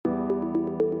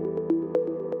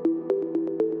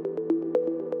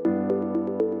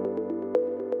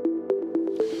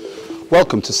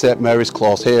Welcome to St Mary's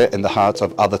Close here in the heart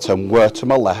of Atherton, where to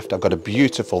my left I've got a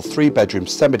beautiful 3-bedroom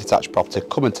semi-detached property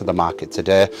coming to the market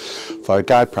today for a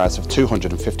guide price of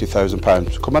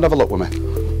 £250,000. Come and have a look with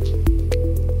me.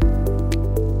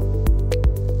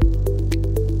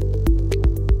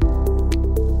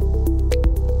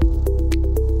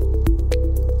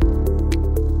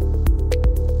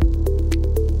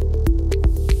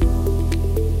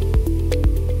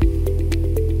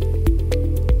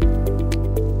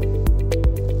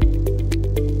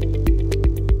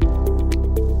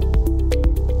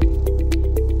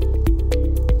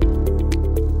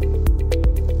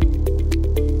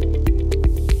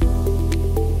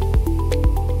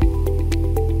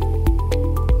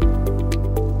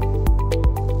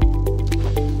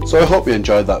 So I hope you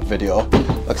enjoyed that video.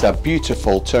 Like I said,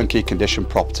 beautiful turnkey condition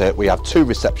property. We have 2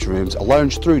 reception rooms, a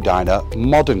lounge through diner,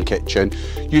 modern kitchen,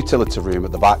 utility room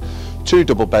at the back, 2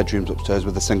 double bedrooms upstairs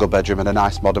with a single bedroom and a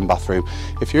nice modern bathroom.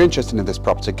 If you're interested in this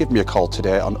property, give me a call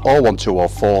today on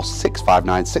 01204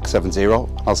 659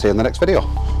 670. I'll see you in the next video.